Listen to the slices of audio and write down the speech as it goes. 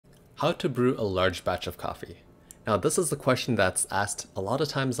How to brew a large batch of coffee. Now this is a question that's asked a lot of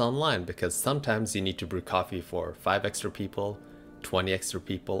times online because sometimes you need to brew coffee for 5 extra people, 20 extra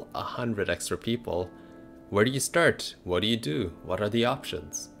people, 100 extra people. Where do you start? What do you do? What are the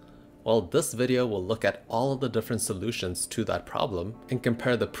options? Well, this video will look at all of the different solutions to that problem and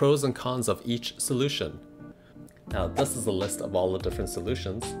compare the pros and cons of each solution. Now this is a list of all the different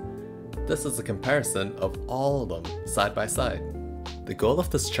solutions. This is a comparison of all of them side by side. The goal of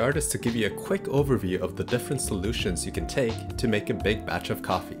this chart is to give you a quick overview of the different solutions you can take to make a big batch of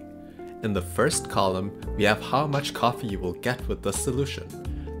coffee. In the first column, we have how much coffee you will get with this solution.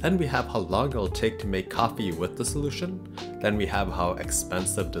 Then we have how long it will take to make coffee with the solution. Then we have how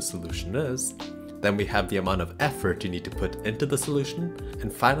expensive the solution is. Then we have the amount of effort you need to put into the solution.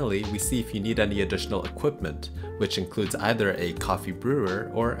 And finally, we see if you need any additional equipment, which includes either a coffee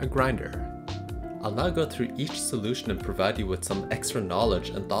brewer or a grinder. I'll now go through each solution and provide you with some extra knowledge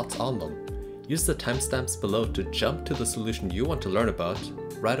and thoughts on them. Use the timestamps below to jump to the solution you want to learn about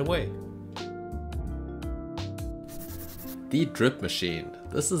right away. The drip machine.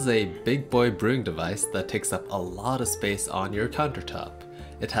 This is a big boy brewing device that takes up a lot of space on your countertop.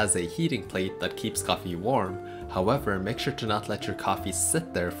 It has a heating plate that keeps coffee warm. However, make sure to not let your coffee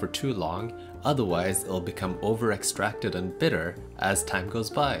sit there for too long, otherwise it'll become over-extracted and bitter as time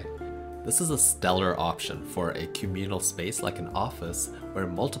goes by. This is a stellar option for a communal space like an office where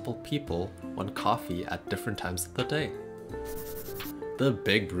multiple people want coffee at different times of the day. The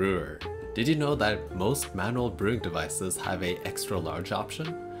Big Brewer. Did you know that most manual brewing devices have a extra large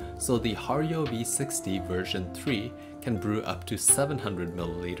option? So the Hario V60 version 3 can brew up to 700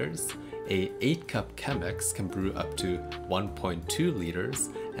 milliliters, a 8-cup Chemex can brew up to 1.2 liters,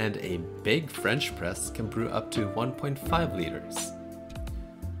 and a big French press can brew up to 1.5 liters.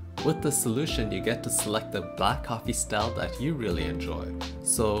 With this solution, you get to select the black coffee style that you really enjoy.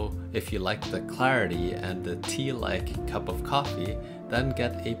 So if you like the clarity and the tea-like cup of coffee, then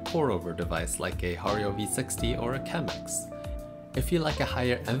get a pour-over device like a Hario V60 or a Chemex. If you like a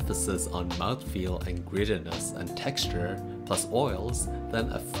higher emphasis on mouthfeel and grittiness and texture plus oils,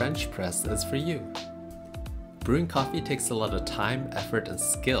 then a French press is for you. Brewing coffee takes a lot of time, effort, and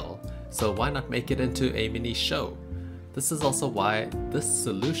skill, so why not make it into a mini show? This is also why this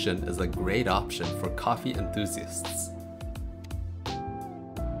solution is a great option for coffee enthusiasts.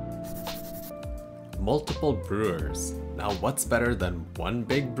 Multiple brewers. Now what's better than one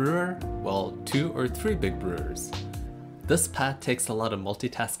big brewer? Well, 2 or 3 big brewers. This path takes a lot of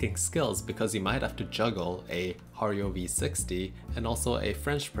multitasking skills because you might have to juggle a Hario V60 and also a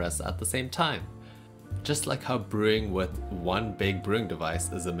French press at the same time. Just like how brewing with one big brewing device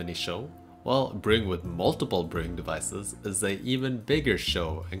is a mini show, well, brewing with multiple brewing devices is an even bigger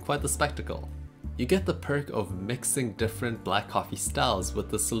show and quite the spectacle. You get the perk of mixing different black coffee styles with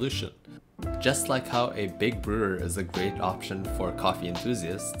the solution. Just like how a big brewer is a great option for coffee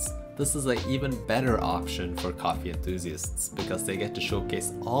enthusiasts, this is an even better option for coffee enthusiasts because they get to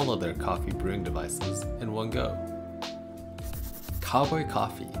showcase all of their coffee brewing devices in one go. Cowboy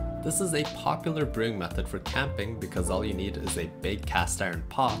Coffee. This is a popular brewing method for camping because all you need is a big cast iron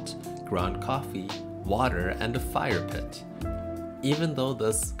pot, ground coffee, water, and a fire pit. Even though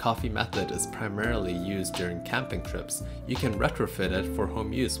this coffee method is primarily used during camping trips, you can retrofit it for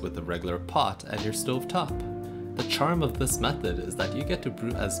home use with a regular pot and your stove top. The charm of this method is that you get to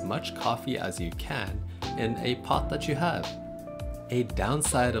brew as much coffee as you can in a pot that you have. A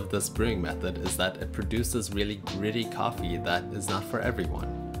downside of this brewing method is that it produces really gritty coffee that is not for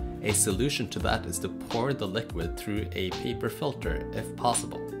everyone. A solution to that is to pour the liquid through a paper filter if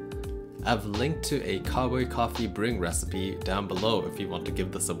possible. I've linked to a Cowboy Coffee brewing recipe down below if you want to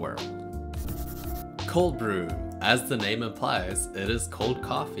give this a whirl. Cold brew. As the name implies, it is cold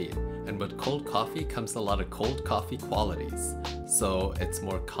coffee, and with cold coffee comes a lot of cold coffee qualities. So it's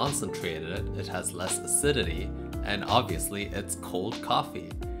more concentrated, it has less acidity, and obviously it's cold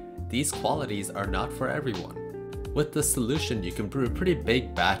coffee. These qualities are not for everyone. With this solution, you can brew a pretty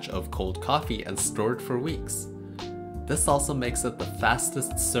big batch of cold coffee and store it for weeks. This also makes it the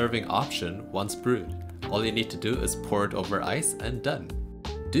fastest serving option once brewed. All you need to do is pour it over ice and done.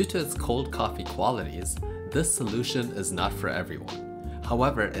 Due to its cold coffee qualities, this solution is not for everyone.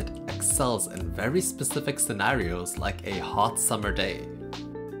 However, it excels in very specific scenarios like a hot summer day.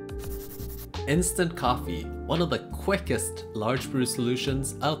 Instant coffee, one of the quickest large brew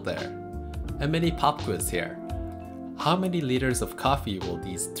solutions out there. A mini pop quiz here. How many liters of coffee will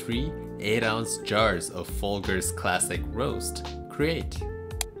these 3 8-ounce jars of Folgers Classic Roast create?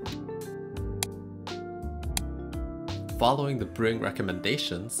 Following the brewing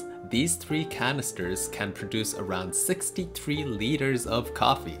recommendations, these 3 canisters can produce around 63 liters of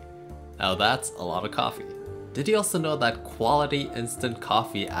coffee. Now that's a lot of coffee. Did you also know that quality instant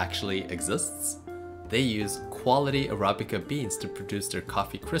coffee actually exists? They use quality Arabica beans to produce their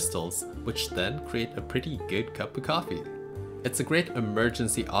coffee crystals, which then create a pretty good cup of coffee. It's a great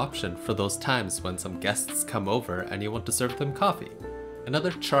emergency option for those times when some guests come over and you want to serve them coffee.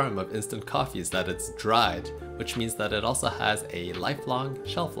 Another charm of instant coffee is that it's dried, which means that it also has a lifelong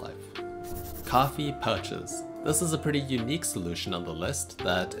shelf life. Coffee pouches. This is a pretty unique solution on the list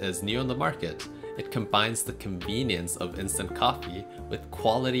that is new on the market. It combines the convenience of instant coffee with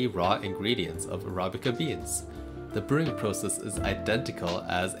quality raw ingredients of Arabica beans. The brewing process is identical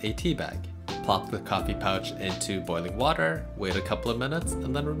as a tea bag. Plop the coffee pouch into boiling water, wait a couple of minutes,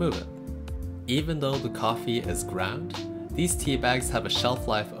 and then remove it. Even though the coffee is ground, these tea bags have a shelf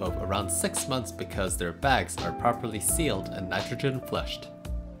life of around 6 months because their bags are properly sealed and nitrogen flushed.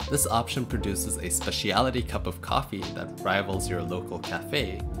 This option produces a specialty cup of coffee that rivals your local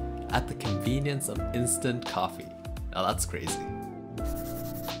cafe at the convenience of instant coffee. Now that's crazy.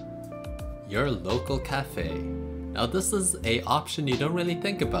 Your local cafe. Now this is an option you don't really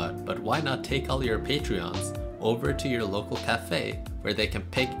think about, but why not take all your Patreons over to your local cafe where they can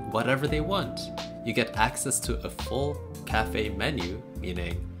pick whatever they want. You get access to a full cafe menu,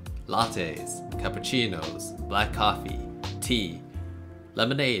 meaning lattes, cappuccinos, black coffee, tea,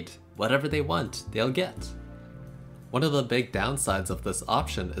 lemonade, whatever they want, they'll get. One of the big downsides of this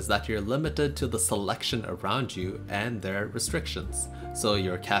option is that you're limited to the selection around you and their restrictions, so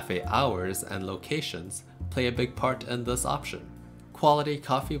your cafe hours and locations play a big part in this option. Quality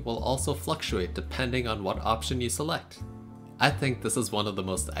coffee will also fluctuate depending on what option you select. I think this is one of the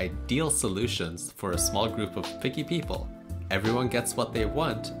most ideal solutions for a small group of picky people. Everyone gets what they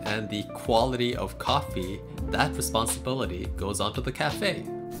want, and the quality of coffee, that responsibility goes onto the cafe.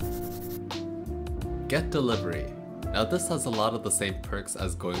 Get delivery. Now this has a lot of the same perks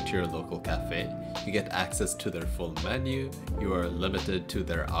as going to your local cafe. You get access to their full menu, you are limited to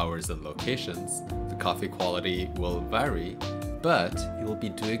their hours and locations, the coffee quality will vary, but you will be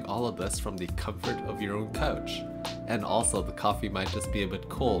doing all of this from the comfort of your own couch. And also the coffee might just be a bit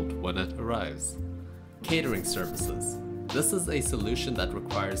cold when it arrives. Catering Services. This is a solution that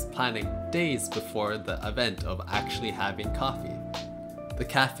requires planning days before the event of actually having coffee. The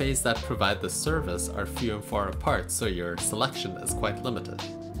cafes that provide the service are few and far apart, so your selection is quite limited.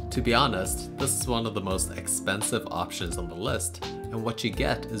 To be honest, this is one of the most expensive options on the list, and what you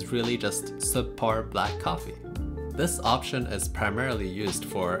get is really just subpar black coffee. This option is primarily used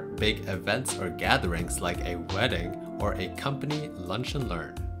for big events or gatherings like a wedding or a company lunch and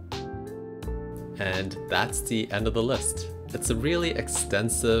learn. And that's the end of the list. It's a really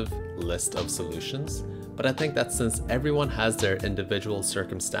extensive list of solutions, but I think that since everyone has their individual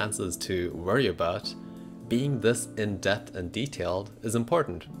circumstances to worry about, being this in-depth and detailed is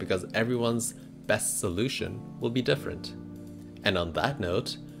important because everyone's best solution will be different. And on that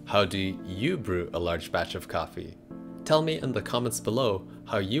note, how do you brew a large batch of coffee? Tell me in the comments below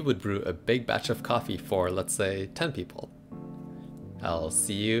how you would brew a big batch of coffee for, let's say, 10 people. I'll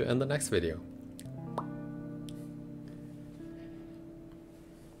see you in the next video.